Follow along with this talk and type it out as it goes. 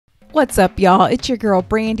What's up, y'all? It's your girl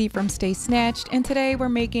Brandy from Stay Snatched, and today we're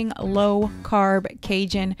making low carb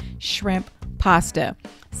Cajun shrimp pasta.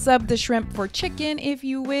 Sub the shrimp for chicken if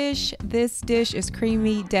you wish. This dish is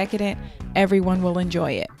creamy, decadent. Everyone will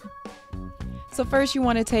enjoy it. So first you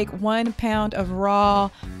want to take 1 pound of raw,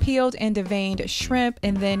 peeled and deveined shrimp,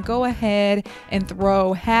 and then go ahead and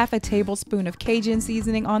throw half a tablespoon of Cajun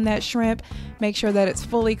seasoning on that shrimp. Make sure that it's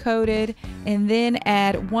fully coated, and then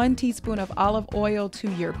add 1 teaspoon of olive oil to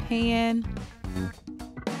your pan.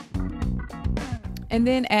 And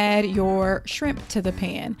then add your shrimp to the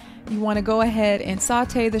pan. You want to go ahead and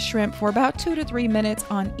saute the shrimp for about 2 to 3 minutes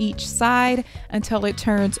on each side until it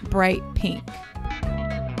turns bright pink.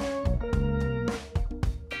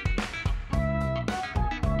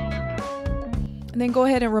 And then go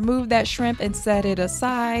ahead and remove that shrimp and set it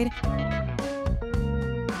aside.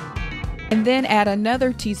 And then add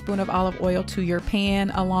another teaspoon of olive oil to your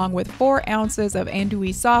pan, along with 4 ounces of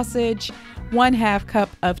andouille sausage, 1/2 cup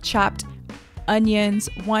of chopped onions,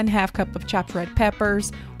 1/2 cup of chopped red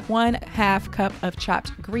peppers, 1/2 cup of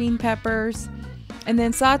chopped green peppers. And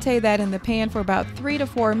then saute that in the pan for about 3 to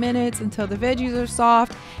 4 minutes until the veggies are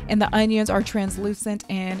soft and the onions are translucent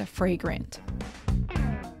and fragrant.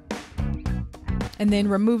 And then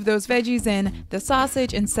remove those veggies and the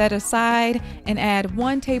sausage and set aside, and add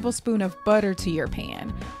 1 tablespoon of butter to your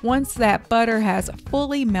pan. Once that butter has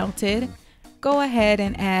fully melted, go ahead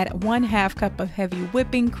and add 1/2 cup of heavy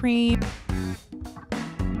whipping cream,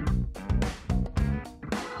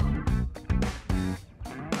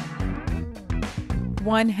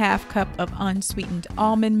 one-half cup of unsweetened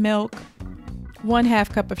almond milk, 1/2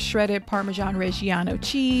 cup of shredded Parmesan Reggiano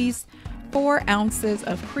cheese, 4 ounces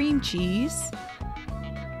of cream cheese,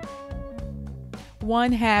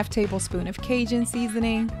 1/2 tablespoon of Cajun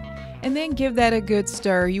seasoning, and then give that a good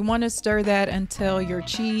stir. You want to stir that until your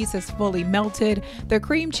cheese is fully melted. The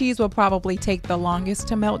cream cheese will probably take the longest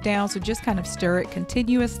to melt down, so just kind of stir it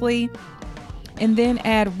continuously. And then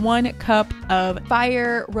add 1 cup of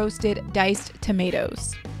fire roasted diced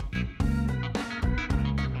tomatoes.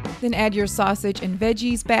 Then add your sausage and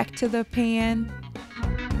veggies back to the pan.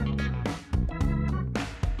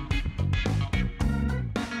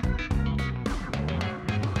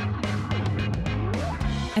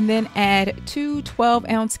 And then add 2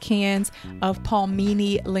 12-ounce cans of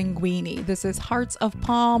PALMINI linguine. This is hearts of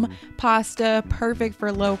palm pasta, perfect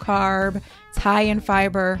for low carb. It's high in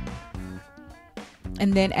fiber.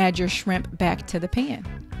 And then add your shrimp back to the pan.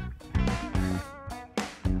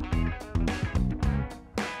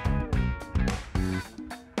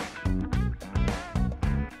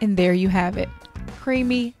 And there you have it.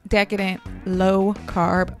 Creamy, decadent, low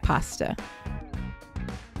carb pasta.